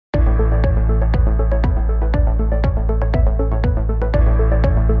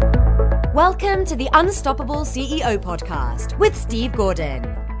Welcome to the Unstoppable CEO Podcast with Steve Gordon.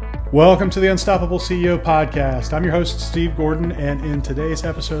 Welcome to the Unstoppable CEO Podcast. I'm your host, Steve Gordon, and in today's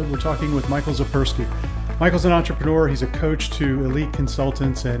episode, we're talking with Michael Zipursky. Michael's an entrepreneur. He's a coach to elite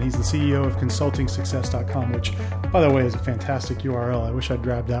consultants, and he's the CEO of consultingsuccess.com, which, by the way, is a fantastic URL. I wish I'd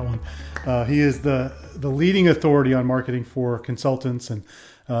grabbed that one. He is the leading authority on marketing for consultants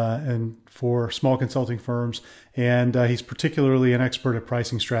and for small consulting firms. And he's particularly an expert at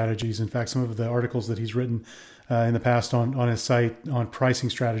pricing strategies. In fact, some of the articles that he's written in the past on his site on pricing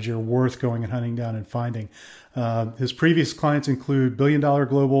strategy are worth going and hunting down and finding. His previous clients include billion-dollar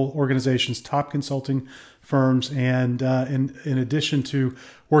global organizations, top consulting firms, and in addition to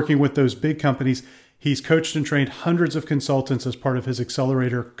working with those big companies, he's coached and trained hundreds of consultants as part of his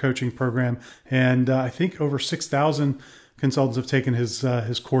accelerator coaching program. And I think over 6,000 consultants have taken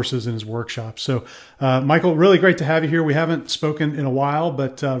his courses and his workshops. So, Michael, really great to have you here. We haven't spoken in a while,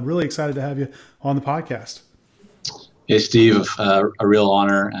 but really excited to have you on the podcast. Hey, Steve, a real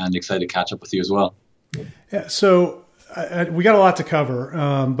honor and excited to catch up with you as well. Yeah, so we got a lot to cover,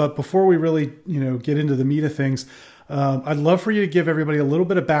 but before we really, get into the meat of things, I'd love for you to give everybody a little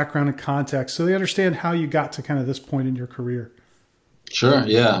bit of background and context so they understand how you got to kind of this point in your career. Sure.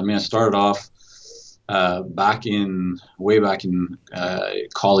 Yeah. I started off way back in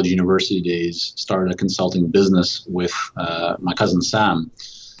college, university days, started a consulting business with my cousin Sam.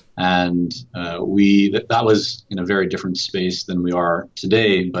 And that was in a very different space than we are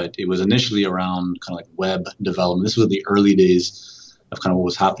today, but it was initially around kind of like web development. This was the early days of kind of what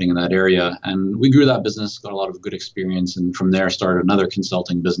was happening in that area. And we grew that business, got a lot of good experience. And from there started another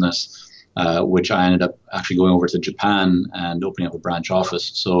consulting business, which I ended up actually going over to Japan and opening up a branch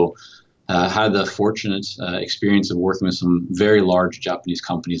office. So had the fortunate experience of working with some very large Japanese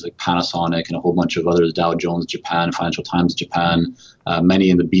companies like Panasonic and a whole bunch of others, Dow Jones Japan, Financial Times Japan, many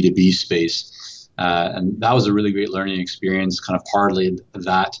in the B2B space. And that was a really great learning experience, kind of parlayed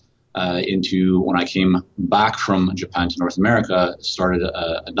that into when I came back from Japan to North America, started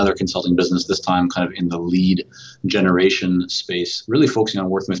another consulting business, this time kind of in the lead generation space, really focusing on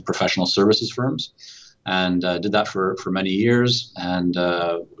working with professional services firms. And did that for many years and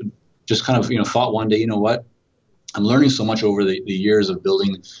just kind of, thought one day, you know what, I'm learning so much over the years of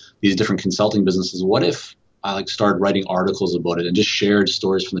building these different consulting businesses. What if I started writing articles about it and just shared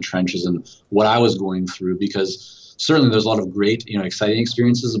stories from the trenches and what I was going through? Because certainly there's a lot of great, exciting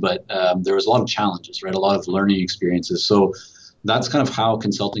experiences, but there was a lot of challenges, right? A lot of learning experiences. So that's kind of how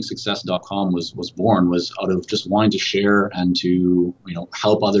consultingsuccess.com was born, was out of just wanting to share and to,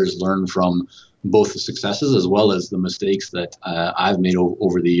 help others learn from both the successes as well as the mistakes that I've made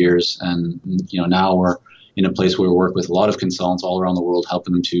over the years. And, now we're in a place where we work with a lot of consultants all around the world,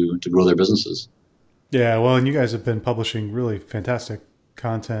 helping them to grow their businesses. Yeah, well, and you guys have been publishing really fantastic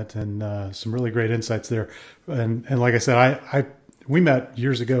content and some really great insights there. And like I said, we met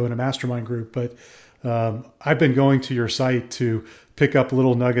years ago in a mastermind group, but I've been going to your site to pick up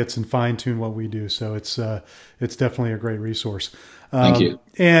little nuggets and fine tune what we do. So it's definitely a great resource. Thank you.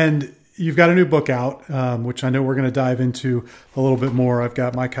 And you've got a new book out, which I know we're going to dive into a little bit more. I've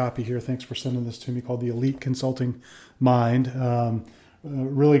got my copy here. Thanks for sending this to me, called The Elite Consulting Mind. A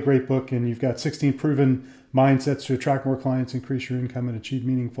really great book. And you've got 16 proven mindsets to attract more clients, increase your income, and achieve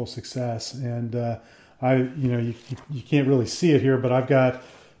meaningful success. And you can't really see it here, but I've got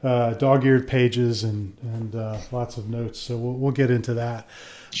dog-eared pages and lots of notes. So we'll get into that.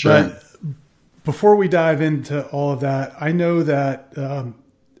 Sure. But before we dive into all of that, I know that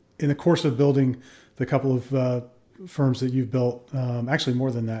in the course of building the couple of firms that you've built, actually more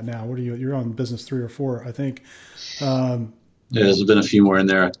than that now. You're on business 3 or 4, I think. Yeah, there's been a few more in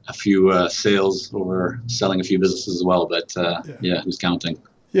there, a few sales over selling a few businesses as well, but who's counting?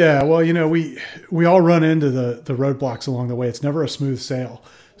 Yeah, well, we all run into the roadblocks along the way. It's never a smooth sail.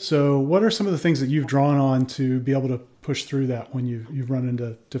 So what are some of the things that you've drawn on to be able to push through that when you've run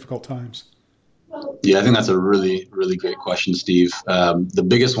into difficult times? Yeah, I think that's a really, really great question, Steve. The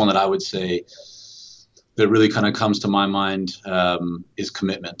biggest one that I would say that really kind of comes to my mind is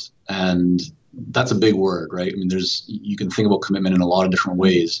commitment. And that's a big word, right? You can think about commitment in a lot of different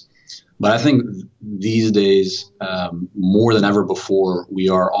ways. But I think these days, more than ever before, we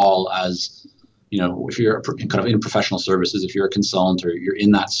are all as, if you're kind of in professional services, if you're a consultant or you're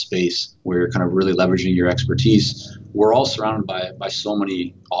in that space where you're kind of really leveraging your expertise, we're all surrounded by so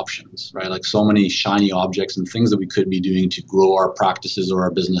many options, right? Like so many shiny objects and things that we could be doing to grow our practices or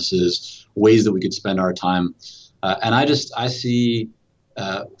our businesses, ways that we could spend our time. And I see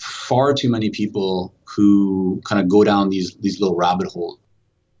far too many people who kind of go down these little rabbit holes.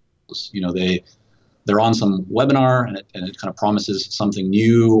 they're on some webinar and it kind of promises something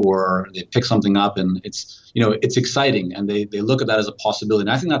new, or they pick something up and it's exciting and they look at that as a possibility.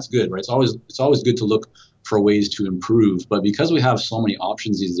 And I think that's good, right? It's always good to look for ways to improve. But because we have so many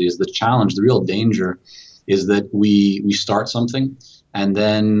options these days, the challenge, the real danger is that we start something and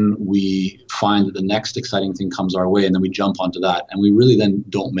then we find that the next exciting thing comes our way and then we jump onto that. And we really then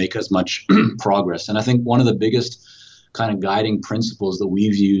don't make as much progress. And I think one of the biggest kind of guiding principles that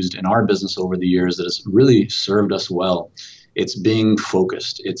we've used in our business over the years that has really served us well, it's being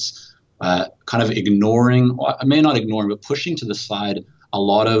focused. It's kind of ignoring, not ignoring, but pushing to the side a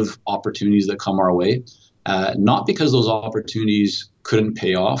lot of opportunities that come our way. Not because those opportunities couldn't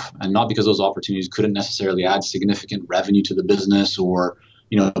pay off, and not because those opportunities couldn't necessarily add significant revenue to the business or,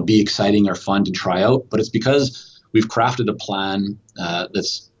 be exciting or fun to try out, but it's because we've crafted a plan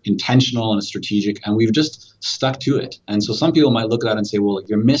that's intentional and strategic, and we've just stuck to it. And so some people might look at that and say, well,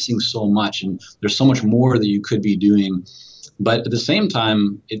 you're missing so much and there's so much more that you could be doing. But at the same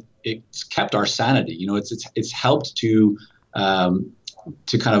time, it's kept our sanity. It's helped to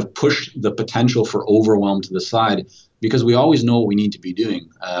kind of push the potential for overwhelm to the side, because we always know what we need to be doing.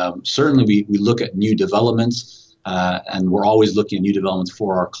 Certainly we look at new developments and we're always looking at new developments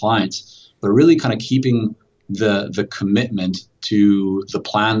for our clients, but really kind of keeping the commitment to the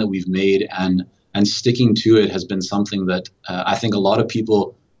plan that we've made and sticking to it has been something that I think a lot of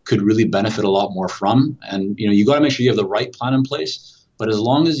people could really benefit a lot more from. And, you got to make sure you have the right plan in place. But as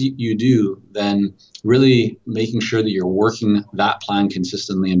long as you do, then really making sure that you're working that plan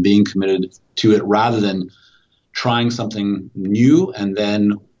consistently and being committed to it, rather than trying something new and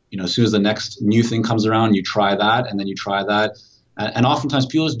then, as soon as the next new thing comes around, you try that and then you try that. And oftentimes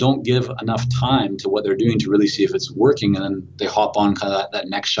people just don't give enough time to what they're doing to really see if it's working. And then they hop on kind of that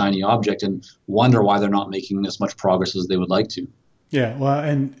next shiny object and wonder why they're not making as much progress as they would like to. Yeah. Well,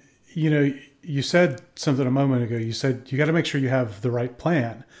 and, you said something a moment ago. You said you got to make sure you have the right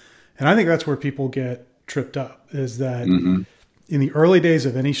plan. And I think that's where people get tripped up, is that in the early days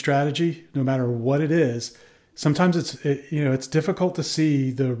of any strategy, no matter what it is, sometimes it's difficult to see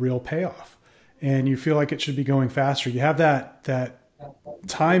the real payoff. And you feel like it should be going faster. You have that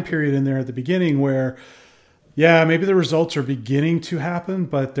time period in there at the beginning where, yeah, maybe the results are beginning to happen,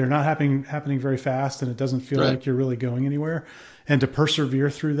 but they're not happening very fast, and it doesn't feel like you're really going anywhere. And to persevere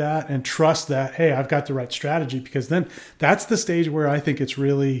through that and trust that, hey, I've got the right strategy, because then that's the stage where I think it's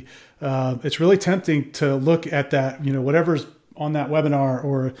really tempting to look at that, whatever's on that webinar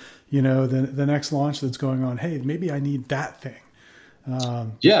or, the next launch that's going on. Hey, maybe I need that thing.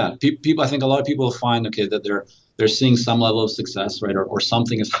 People. I think a lot of people find that they're seeing some level of success, right, or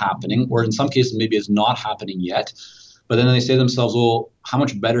something is happening, or in some cases maybe it's not happening yet. But then they say to themselves, well, how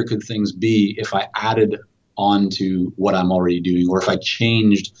much better could things be if I added on to what I'm already doing, or if I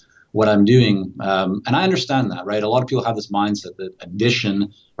changed what I'm doing? And I understand that, right? A lot of people have this mindset that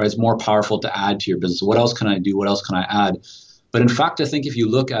addition, right, is more powerful to add to your business. What else can I do? What else can I add? But in fact, I think if you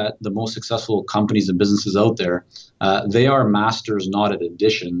look at the most successful companies and businesses out there, they are masters not at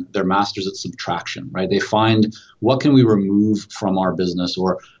addition, they're masters at subtraction, right? They find, what can we remove from our business,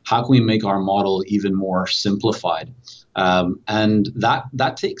 or how can we make our model even more simplified? And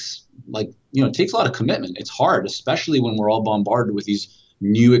that takes takes a lot of commitment. It's hard, especially when we're all bombarded with these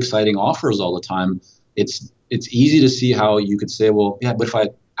new exciting offers all the time. It's easy to see how you could say, well, yeah, but if I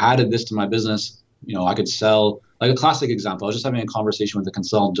added this to my business, I could sell. Like a classic example, I was just having a conversation with a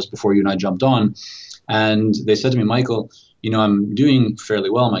consultant just before you and I jumped on, and they said to me, Michael, I'm doing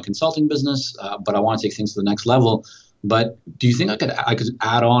fairly well in my consulting business, but I want to take things to the next level. But do you think I could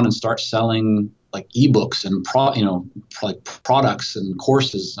add on and start selling like ebooks and products and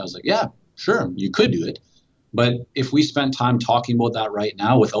courses? I was like, yeah, sure, you could do it. But if we spent time talking about that right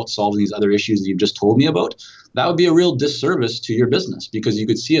now without solving these other issues that you've just told me about, that would be a real disservice to your business, because you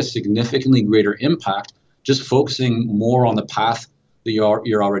could see a significantly greater impact just focusing more on the path that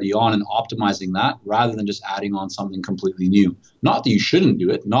you're already on and optimizing that, rather than just adding on something completely new. Not that you shouldn't do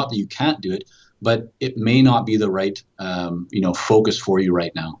it, not that you can't do it, but it may not be the right focus for you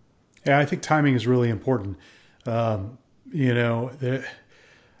right now. Yeah, I think timing is really important. I've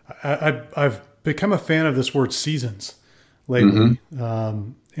become a fan of this word seasons lately.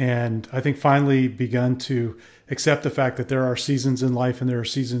 And I think finally begun to accept the fact that there are seasons in life and there are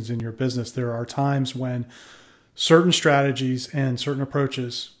seasons in your business. There are times when certain strategies and certain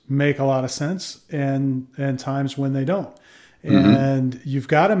approaches make a lot of sense, and times when they don't. And you've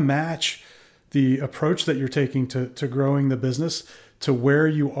got to match the approach that you're taking to growing the business to where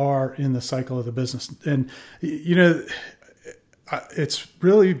you are in the cycle of the business. And, it's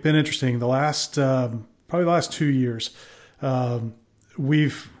really been interesting. Probably the last 2 years,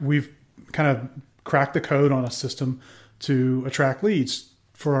 we've kind of cracked the code on a system to attract leads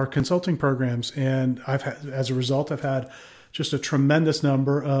for our consulting programs. And as a result, I've had just a tremendous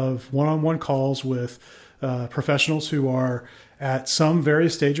number of one-on-one calls with professionals who are at some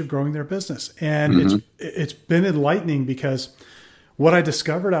various stage of growing their business. And it's been enlightening, because what I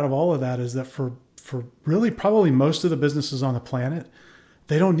discovered out of all of that is that for really probably most of the businesses on the planet,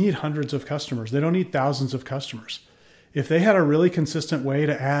 they don't need hundreds of customers. They don't need thousands of customers. If they had a really consistent way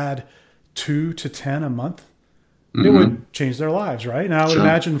to add 2 to 10 a month, it would change their lives, right? Now I would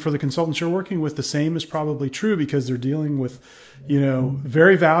imagine for the consultants you're working with, the same is probably true, because they're dealing with,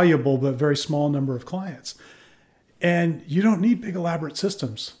 very valuable but very small number of clients. And you don't need big elaborate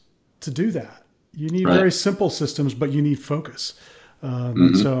systems to do that. You need very simple systems, but you need focus.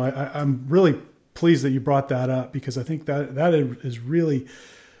 And so I'm really pleased that you brought that up, because I think that is really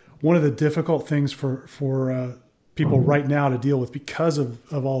one of the difficult things for people right now to deal with, because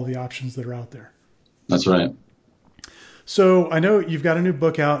of all the options that are out there. That's right. So I know you've got a new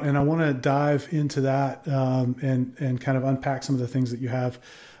book out, and I want to dive into that and kind of unpack some of the things that you have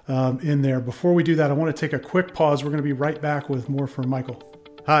in there. Before we do that, I want to take a quick pause. We're going to be right back with more from Michael.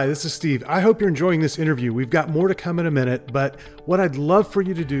 Hi, this is Steve. I hope you're enjoying this interview. We've got more to come in a minute, but what I'd love for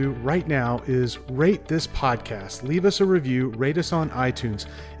you to do right now is rate this podcast. Leave us a review, rate us on iTunes.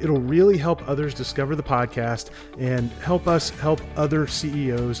 It'll really help others discover the podcast and help us help other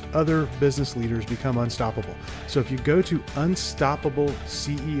CEOs, other business leaders become unstoppable. So if you go to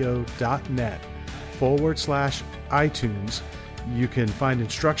unstoppableceo.net/iTunes, you can find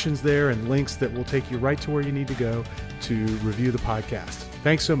instructions there and links that will take you right to where you need to go to review the podcast.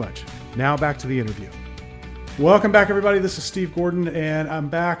 Thanks so much. Now back to the interview. Welcome back, everybody. This is Steve Gordon, and I'm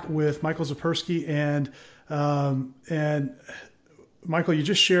back with Michael Zipursky. And Michael, you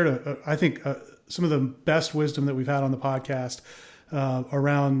just shared, I think, some of the best wisdom that we've had on the podcast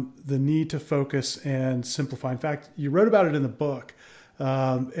around the need to focus and simplify. In fact, you wrote about it in the book.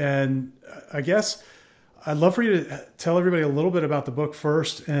 And I guess I'd love for you to tell everybody a little bit about the book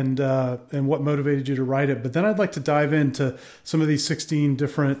first, and what motivated you to write it. But then I'd like to dive into some of these 16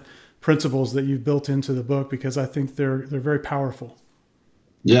 different principles that you've built into the book, because I think they're very powerful.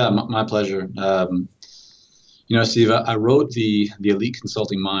 Yeah, my pleasure. Steve, I wrote the Elite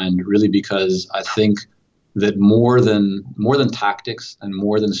Consulting Mind really because I think that more than tactics and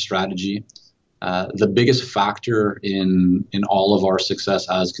more than strategy, the biggest factor in all of our success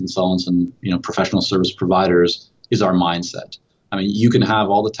as consultants and professional service providers is our mindset. I mean, you can have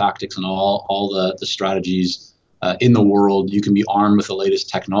all the tactics and all the strategies in the world. You can be armed with the latest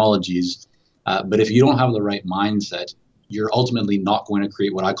technologies, but if you don't have the right mindset, you're ultimately not going to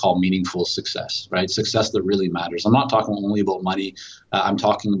create what I call meaningful success, right? Success that really matters. I'm not talking only about money. I'm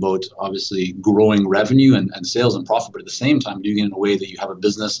talking about obviously growing revenue and sales and profit, but at the same time doing it in a way that you have a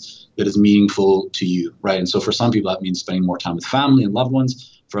business that is meaningful to you, right? And so for some people, that means spending more time with family and loved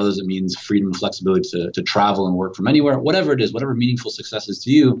ones. For others, it means freedom and flexibility to travel and work from anywhere. Whatever it is, whatever meaningful success is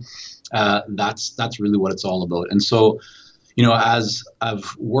to you, that's really what it's all about. And so, as I've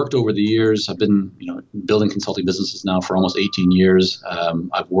worked over the years, I've been, building consulting businesses now for almost 18 years.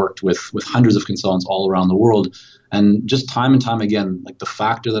 I've worked with hundreds of consultants all around the world. And just time and time again, like the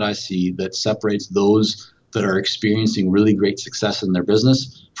factor that I see that separates those that are experiencing really great success in their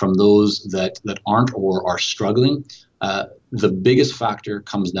business from those that aren't or are struggling, the biggest factor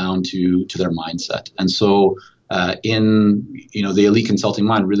comes down to their mindset. And so in the Elite Consulting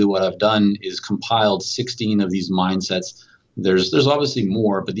Mind, really what I've done is compiled 16 of these mindsets. There's obviously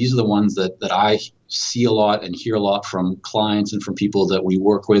more, but these are the ones that I see a lot and hear a lot from clients and from people that we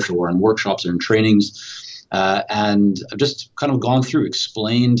work with or in workshops or in trainings. And I've just kind of gone through,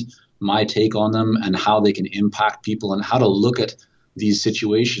 explained my take on them and how they can impact people and how to look at these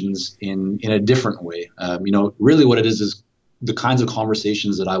situations in a different way. Really what it is the kinds of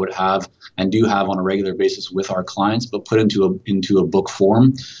conversations that I would have and do have on a regular basis with our clients, but put into a book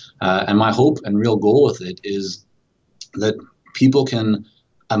form. And my hope and real goal with it is that people can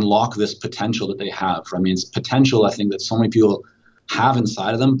unlock this potential that they have. I mean, it's potential, I think, that so many people have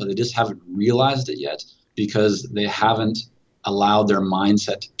inside of them, but they just haven't realized it yet because they haven't allowed their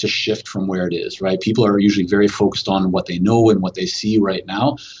mindset to shift from where it is, right? People are usually very focused on what they know and what they see right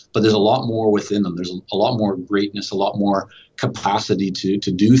now, but there's a lot more within them. There's a lot more greatness, a lot more capacity to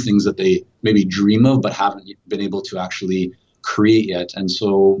do things that they maybe dream of, but haven't been able to actually create yet. And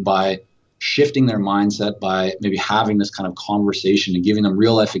so by shifting their mindset, by maybe having this kind of conversation and giving them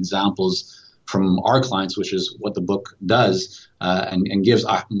real life examples from our clients, which is what the book does, and gives,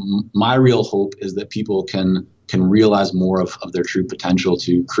 my real hope is that people can realize more of their true potential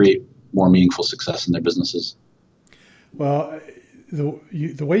to create more meaningful success in their businesses. Well,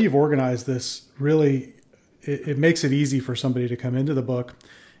 the way you've organized this really, it makes it easy for somebody to come into the book,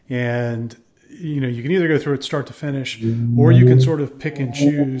 and you can either go through it start to finish, or you can sort of pick and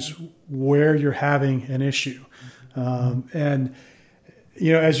choose where you're having an issue. And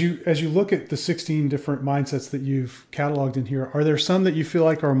as you look at the 16 different mindsets that you've cataloged in here, are there some that you feel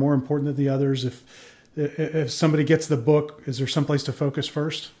like are more important than the others? If somebody gets the book, is there some place to focus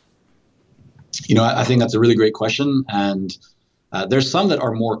first? I think that's a really great question. And there's some that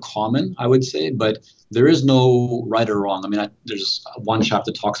are more common, I would say, but there is no right or wrong. I mean, there's one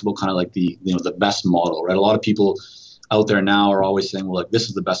chapter that talks about kind of like the best model, right? A lot of people out there now are always saying, well, like, this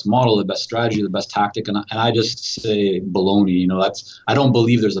is the best model, the best strategy, the best tactic. And I just say baloney. I don't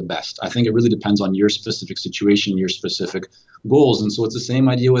believe there's a best. I think it really depends on your specific situation, your specific goals. And so it's the same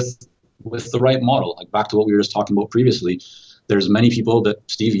idea with the right model. Like, back to what we were just talking about previously. There's many people that,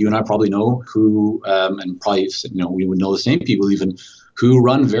 Steve, you and I probably know who, and probably, we would know the same people even, who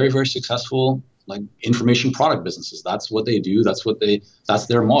run very, very successful, like, information product businesses. That's what they do. That's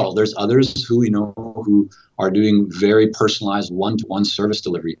their model. There's others who, who are doing very personalized one-to-one service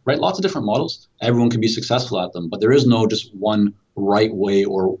delivery, right? Lots of different models. Everyone can be successful at them, but there is no just one right way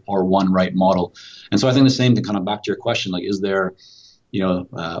or one right model. And so I think the same thing, kind of back to your question, like, is there,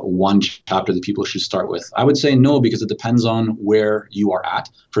 one chapter that people should start with? I would say no, because it depends on where you are at.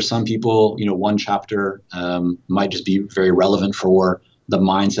 For some people, one chapter might just be very relevant for the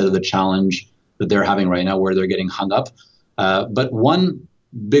mindset of the challenge that they're having right now, where they're getting hung up. But one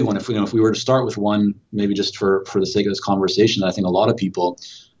big one, if we were to start with one, maybe just for the sake of this conversation, I think a lot of people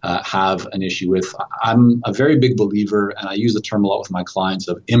have an issue with. I'm a very big believer, and I use the term a lot with my clients,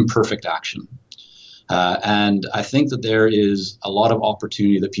 of imperfect action. And I think that there is a lot of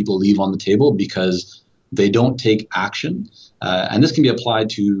opportunity that people leave on the table because they don't take action. And this can be applied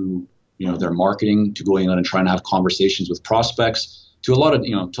to, their marketing, to going out and trying to have conversations with prospects, to a lot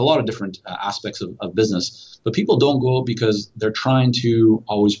of different aspects of business. But people don't go out because they're trying to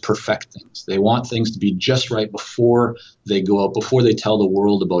always perfect things. They want things to be just right before they go out, before they tell the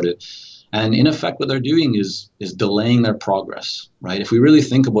world about it. And in effect, what they're doing is delaying their progress, right? If we really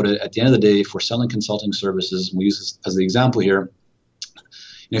think about it, at the end of the day, if we're selling consulting services, and we use this as the example here,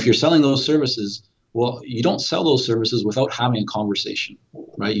 if you're selling those services, well, you don't sell those services without having a conversation,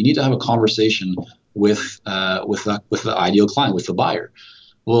 right? You need to have a conversation with the ideal client, with the buyer.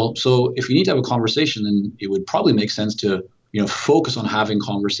 Well, so if you need to have a conversation, then it would probably make sense to focus on having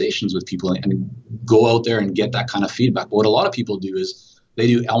conversations with people and go out there and get that kind of feedback. But what a lot of people do is they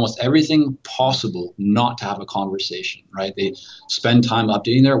do almost everything possible not to have a conversation, right? They spend time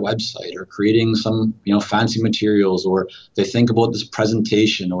updating their website or creating some, fancy materials, or they think about this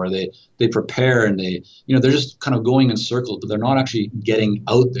presentation, or they prepare, and they're just kind of going in circles, but they're not actually getting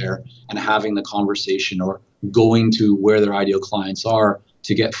out there and having the conversation or going to where their ideal clients are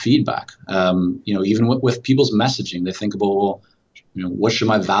to get feedback. Even with people's messaging, they think about, well, what should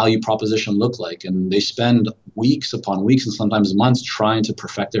my value proposition look like? And they spend weeks upon weeks and sometimes months trying to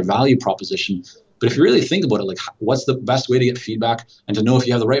perfect their value proposition. But if you really think about it, like, what's the best way to get feedback and to know if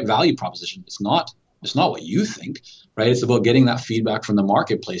you have the right value proposition? It's not what you think, right? It's about getting that feedback from the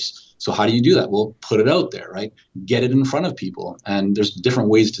marketplace. So how do you do that? Well, put it out there, right? Get it in front of people. And there's different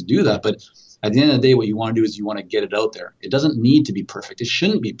ways to do that. But at the end of the day, what you want to do is you want to get it out there. It doesn't need to be perfect. It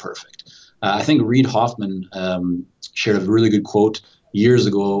shouldn't be perfect. I think Reid Hoffman shared a really good quote years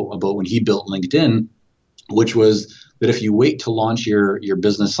ago about when he built LinkedIn, which was that if you wait to launch your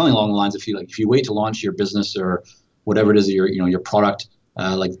business, something along the lines of, if you wait to launch your business or whatever it is, your product,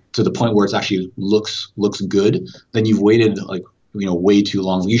 like, to the point where it actually looks good, then you've waited way too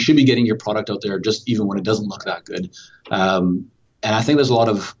long. You should be getting your product out there just even when it doesn't look that good. And I think there's a lot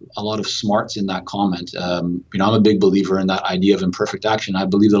of smarts in that comment. I'm a big believer in that idea of imperfect action. I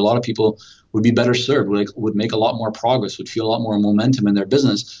believe that a lot of people would be better served, would make a lot more progress, would feel a lot more momentum in their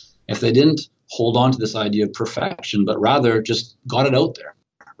business if they didn't hold on to this idea of perfection, but rather just got it out there,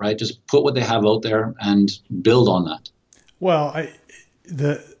 right? Just put what they have out there and build on that. Well,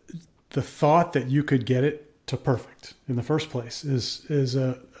 the thought that you could get it to perfect in the first place is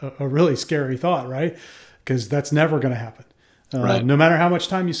a really scary thought, right? Because that's never going to happen. Right. No matter how much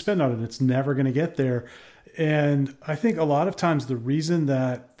time you spend on it, it's never going to get there. And I think a lot of times the reason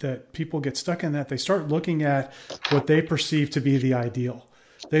that people get stuck in that, they start looking at what they perceive to be the ideal.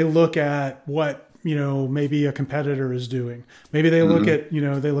 They look at what, maybe a competitor is doing. Maybe they look at,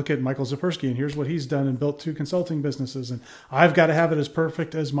 they look at Michael Zipursky, and here's what he's done and built 2 consulting businesses. And I've got to have it as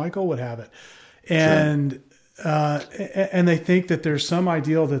perfect as Michael would have it. And, and they think that there's some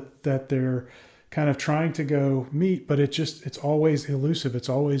ideal that they're kind of trying to go meet, but it's always elusive. It's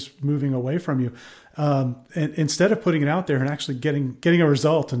always moving away from you. And instead of putting it out there and actually getting a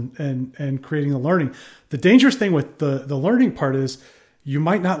result and creating the learning. The dangerous thing with the learning part is you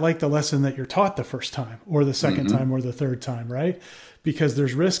might not like the lesson that you're taught the first time or the second time or the third time, right? Because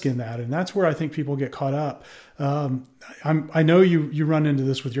there's risk in that. And that's where I think people get caught up. I know you run into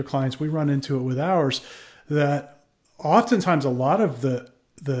this with your clients. We run into it with ours, that oftentimes a lot of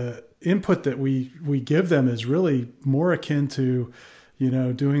the input that we give them is really more akin to,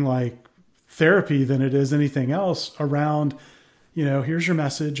 doing like therapy than it is anything else around, here's your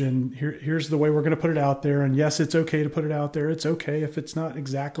message and here's the way we're going to put it out there. And yes, it's okay to put it out there. It's okay if it's not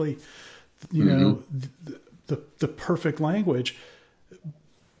exactly, the perfect language,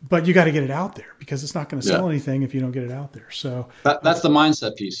 but you got to get it out there because it's not going to sell anything if you don't get it out there. So that's the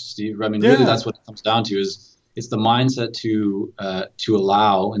mindset piece, Steve. I mean, really that's what it comes down to is it's the mindset to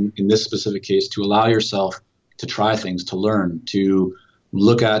allow, in this specific case, to allow yourself to try things, to learn, to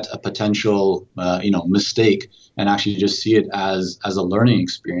look at a potential, mistake and actually just see it as a learning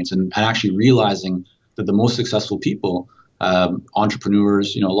experience and actually realizing that the most successful people,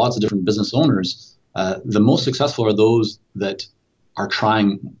 entrepreneurs, lots of different business owners, the most successful are those that are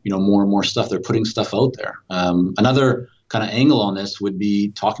trying, more and more stuff. They're putting stuff out there. Another kind of angle on this would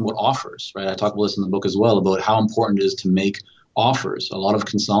be talking about offers, right? I talk about this in the book as well, about how important it is to make offers. A lot of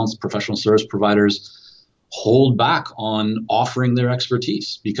consultants, professional service providers hold back on offering their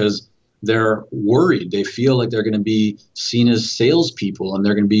expertise because they're worried. They feel like they're going to be seen as salespeople and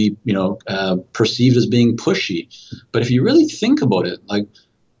they're going to be, perceived as being pushy. But if you really think about it, like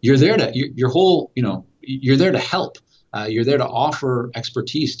you're there to, you're there to help. You're there to offer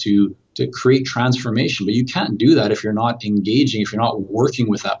expertise to create transformation, but you can't do that if you're not engaging, if you're not working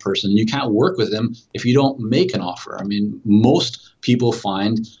with that person. You can't work with them if you don't make an offer. I mean, most people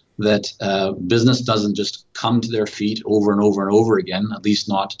find that business doesn't just come to their feet over and over and over again, at least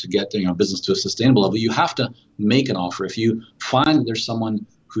not to get business to a sustainable level. You have to make an offer. If you find that there's someone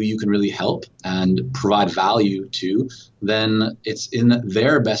who you can really help and provide value to, then it's in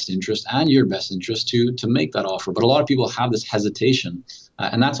their best interest and your best interest to make that offer. But a lot of people have this hesitation,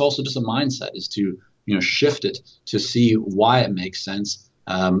 and that's also just a mindset, is to shift it to see why it makes sense,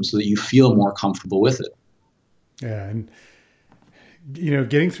 so that you feel more comfortable with it. Yeah, and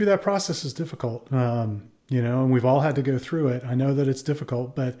getting through that process is difficult, and we've all had to go through it. I know that it's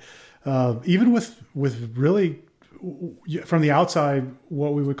difficult, but even with really, from the outside,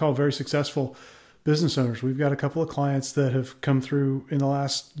 what we would call very successful business owners, we've got a couple of clients that have come through in the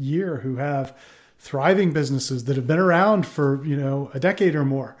last year who have thriving businesses that have been around for, a decade or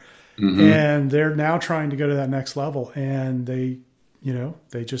more. And they're now trying to go to that next level. And they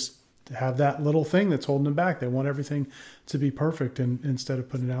just have that little thing that's holding them back. They want everything to be perfect instead of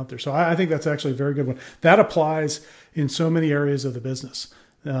putting it out there. So I think that's actually a very good one. That applies in so many areas of the business.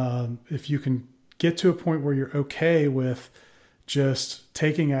 If you can get to a point where you're okay with just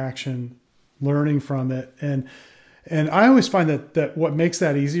taking action, learning from it. And I always find that what makes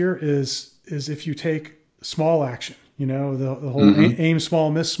that easier is if you take small action, the whole aim small,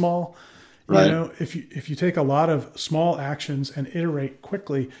 miss small. Right. If you take a lot of small actions and iterate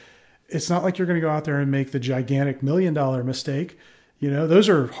quickly, it's not like you're going to go out there and make the gigantic $1 million mistake. Those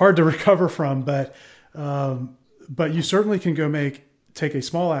are hard to recover from, but you certainly can take a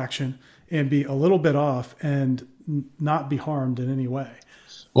small action and be a little bit off and not be harmed in any way.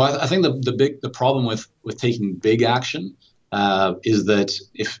 Well, I think the problem with taking big action is that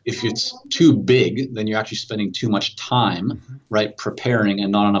if it's too big, then you're actually spending too much time, right, preparing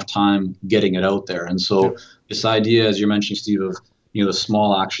and not enough time getting it out there. And so this idea, as you're mentioning, Steve, of the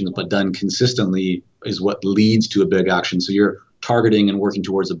small actions but done consistently is what leads to a big action. So you're targeting and working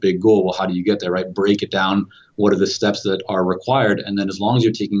towards a big goal. Well, how do you get there, right? Break it down. What are the steps that are required? And then as long as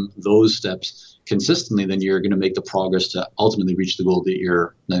you're taking those steps consistently, then you're going to make the progress to ultimately reach the goal that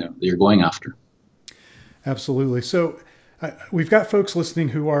you're going after. Absolutely. So we've got folks listening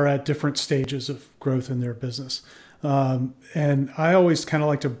who are at different stages of growth in their business. And I always kind of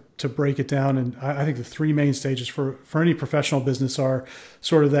like to break it down. And I think the three main stages for any professional business are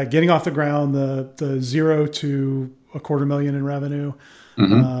sort of that getting off the ground, the 0 to $250,000 in revenue.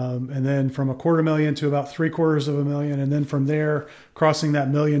 And then from $250,000 to about $750,000. And then from there, crossing that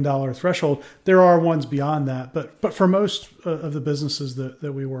 $1 million threshold. There are ones beyond that, but for most of the businesses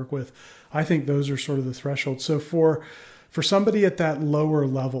that we work with, I think those are sort of the thresholds. So for somebody at that lower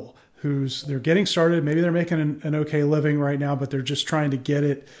level, they're getting started, maybe they're making an okay living right now, but they're just trying to get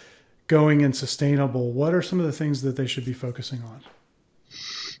it going and sustainable. What are some of the things that they should be focusing on?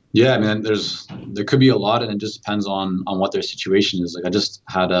 Yeah, I mean, there could be a lot, and it just depends on what their situation is. Like I just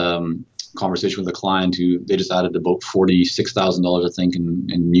had a conversation with a client who they just added about $46,000, I think,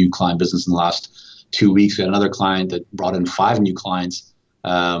 in new client business in the last 2 weeks, we had another client that brought in 5 new clients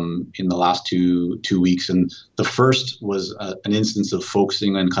in the last two weeks. And the first was an instance of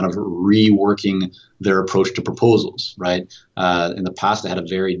focusing on kind of reworking their approach to proposals, right? In the past, they had a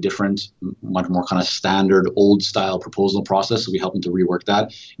very different, much more kind of standard old style proposal process. So we helped them to rework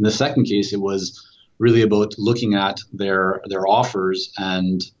that. In the second case, it was really about looking at their offers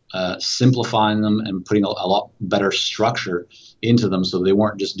and simplifying them and putting a lot better structure into them, so they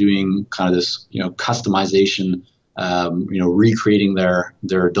weren't just doing kind of this, customization, recreating their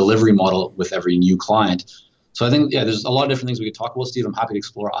delivery model with every new client. So I think, there's a lot of different things we could talk about, Steve. I'm happy to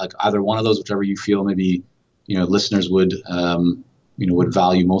explore like either one of those, whichever you feel maybe, listeners would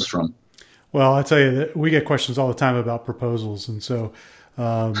value most from. Well, I tell you that we get questions all the time about proposals. And so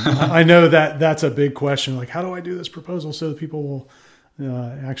I know that that's a big question. Like, how do I do this proposal so that people will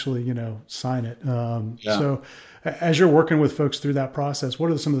actually, sign it? So as you're working with folks through that process, what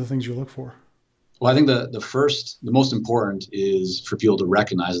are some of the things you look for? Well, I think the most important is for people to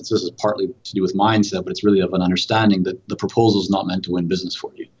recognize that this is partly to do with mindset, but it's really of an understanding that the proposal is not meant to win business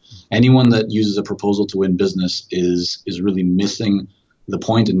for you. Anyone that uses a proposal to win business is really missing the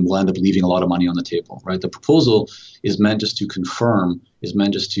point and will end up leaving a lot of money on the table, right? The proposal is meant just to confirm, is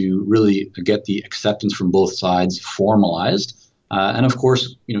meant just to really get the acceptance from both sides formalized. And of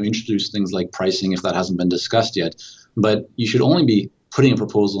course, introduce things like pricing if that hasn't been discussed yet. But you should only be putting a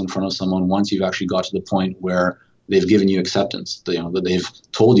proposal in front of someone once you've actually got to the point where they've given you acceptance, that they've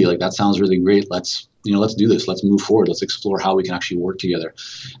told you, like, that sounds really great. Let's do this. Let's move forward. Let's explore how we can actually work together.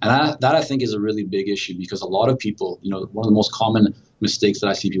 And that I think is a really big issue, because a lot of people, one of the most common mistakes that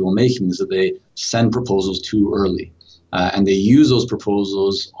I see people making is that they send proposals too early. And they use those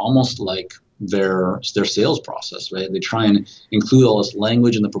proposals almost like their sales process, right? They try and include all this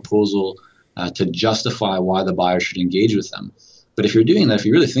language in the proposal to justify why the buyer should engage with them. But if you're doing that, if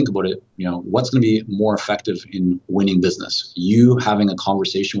you really think about it, what's going to be more effective in winning business? You having a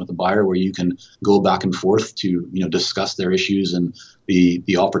conversation with the buyer where you can go back and forth to, discuss their issues and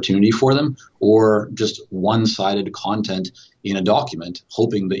the opportunity for them, or just one-sided content in a document,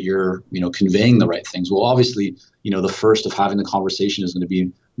 hoping that you're, conveying the right things. Well, obviously, the first of having the conversation is going to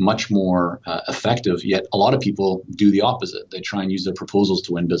be much more effective, yet a lot of people do the opposite. They try and use their proposals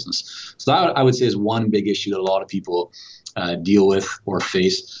to win business. So that, I would say, is one big issue that a lot of people deal with or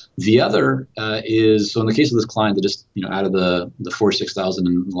face. The other is, so in the case of this client that just added the 46,000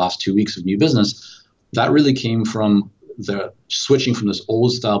 in the last 2 weeks of new business, that really came from the switching from this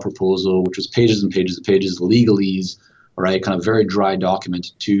old style proposal, which was pages and pages and pages, legalese, right, kind of very dry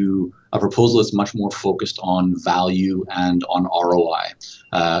document, to a proposal that's much more focused on value and on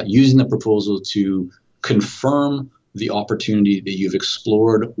ROI, using the proposal to confirm the opportunity that you've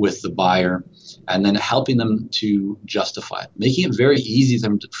explored with the buyer, and then helping them to justify it, making it very easy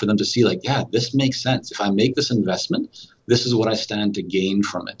for them to see, like, yeah, this makes sense. If I make this investment, this is what I stand to gain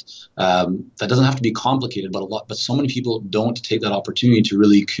from it. That doesn't have to be complicated, but so many people don't take that opportunity to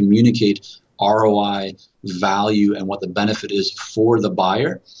really communicate ROI, value, and what the benefit is for the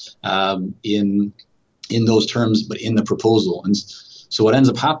buyer in those terms, but in the proposal. And so what ends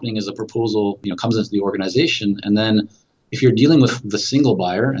up happening is the proposal, comes into the organization, and then if you're dealing with the single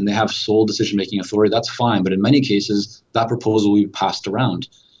buyer and they have sole decision-making authority, that's fine. But in many cases, that proposal will be passed around.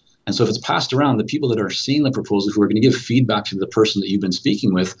 And so if it's passed around, the people that are seeing the proposal, who are going to give feedback to the person that you've been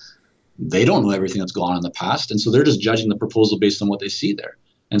speaking with, they don't know everything that's gone on in the past. And so they're just judging the proposal based on what they see there.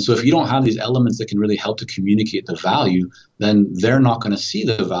 And so if you don't have these elements that can really help to communicate the value, then they're not going to see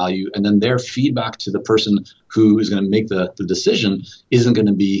the value. And then their feedback to the person who is going to make the decision isn't going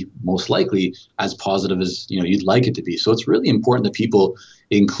to be most likely as positive as you'd like it to be. So it's really important that people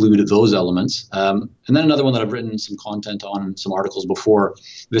include those elements. And then another one that I've written some content on, some articles before,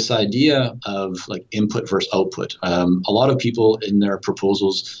 this idea of like input versus output. A lot of people in their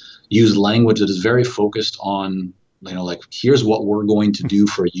proposals use language that is very focused on, like, here's what we're going to do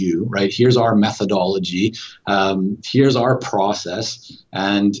for you, right? Here's our methodology. Here's our process.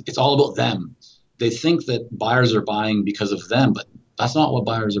 And it's all about them. They think that buyers are buying because of them, but that's not what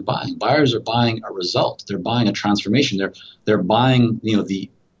buyers are buying. Buyers are buying a result. They're buying a transformation. They're buying,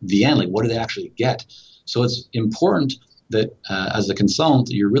 the end, like, what do they actually get? So it's important that as a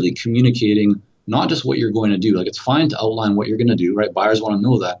consultant, you're really communicating not just what you're going to do. Like, it's fine to outline what you're going to do, right? Buyers want to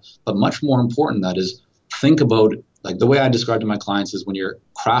know that. But much more important than that is think about, like, the way I describe to my clients is when you're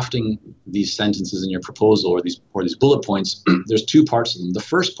crafting these sentences in your proposal or these bullet points, there's two parts of them. The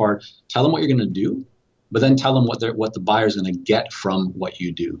first part, tell them what you're going to do, but then tell them what the buyer's going to get from what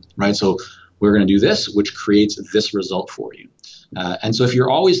you do, right? So we're going to do this, which creates this result for you. And so if you're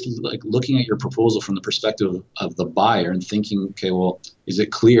always like looking at your proposal from the perspective of the buyer and thinking, okay, well, is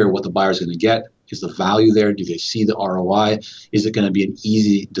it clear what the buyer is going to get? Is the value there? Do they see the ROI? Is it going to be an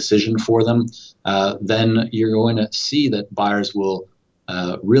easy decision for them? Then you're going to see that buyers will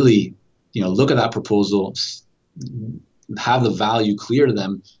really, look at that proposal, have the value clear to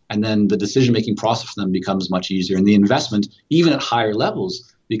them, and then the decision-making process for them becomes much easier. And the investment, even at higher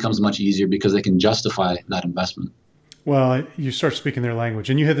levels, becomes much easier because they can justify that investment. Well, you start speaking their language,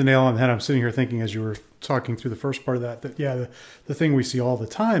 and you hit the nail on the head. I'm sitting here thinking as you were talking through the first part of that the thing we see all the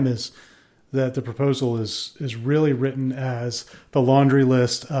time is that the proposal is really written as the laundry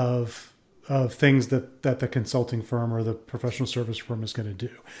list of things that the consulting firm or the professional service firm is going to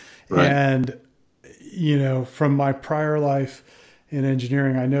do. Right. And, from my prior life in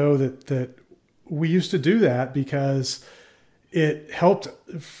engineering, I know that we used to do that because it helped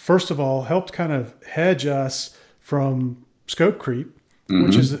kind of hedge us from scope creep,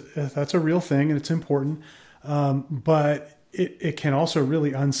 which that's a real thing and it's important. But it can also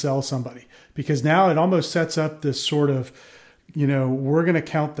really unsell somebody because now it almost sets up this sort of, we're going to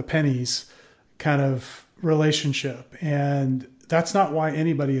count the pennies kind of relationship. And that's not why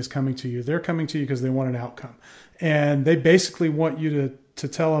anybody is coming to you. They're coming to you because they want an outcome. And they basically want you to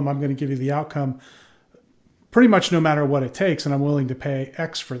tell them, I'm going to give you the outcome pretty much no matter what it takes. And I'm willing to pay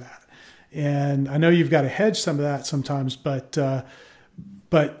X for that. And I know you've got to hedge some of that sometimes, but that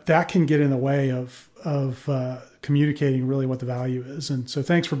can get in the way of communicating really what the value is. And so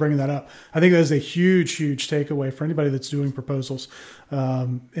thanks for bringing that up. I think that is a huge, huge takeaway for anybody that's doing proposals. That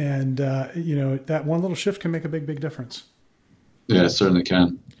one little shift can make a big, big difference. Yeah, it certainly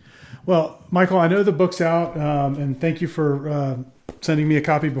can. Well, Michael, I know the book's out, and thank you for sending me a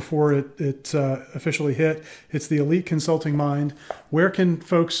copy before it officially hit. It's The Elite Consulting Mind. Where can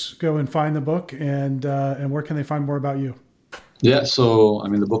folks go and find the book, and where can they find more about you? Yeah, so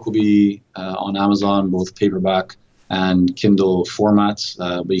the book will be on Amazon, both paperback and Kindle formats.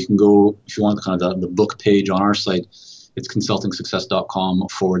 But you can go, if you want kind of the book page on our site, it's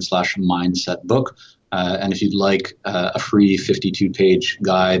consultingsuccess.com/mindset book. And if you'd like a free 52-page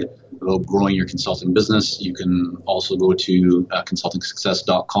guide about growing your consulting business, you can also go to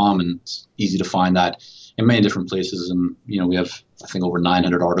consultingsuccess.com, and it's easy to find that in many different places. And, we have, I think, over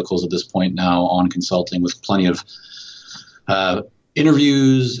 900 articles at this point now on consulting with plenty of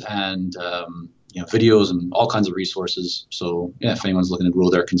interviews and videos and all kinds of resources. So yeah, if anyone's looking to grow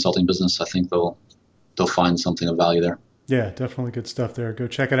their consulting business, I think they'll find something of value there. Yeah, definitely good stuff there. Go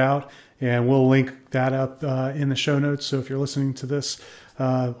check it out, and we'll link that up in the show notes. So if you're listening to this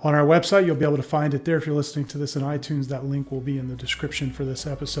on our website, you'll be able to find it there. If you're listening to this in iTunes, that link will be in the description for this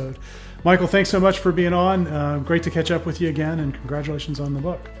episode. Michael, thanks so much for being on. Great to catch up with you again, and congratulations on the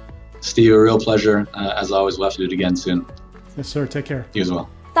book. Steve, a real pleasure. As always, we'll have to do it again soon. Yes, sir. Take care. You as well.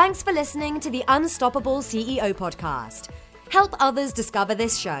 Thanks for listening to the Unstoppable CEO podcast. Help others discover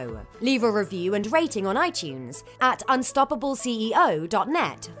this show. Leave a review and rating on iTunes at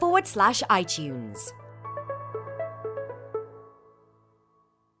unstoppableceo.net/iTunes.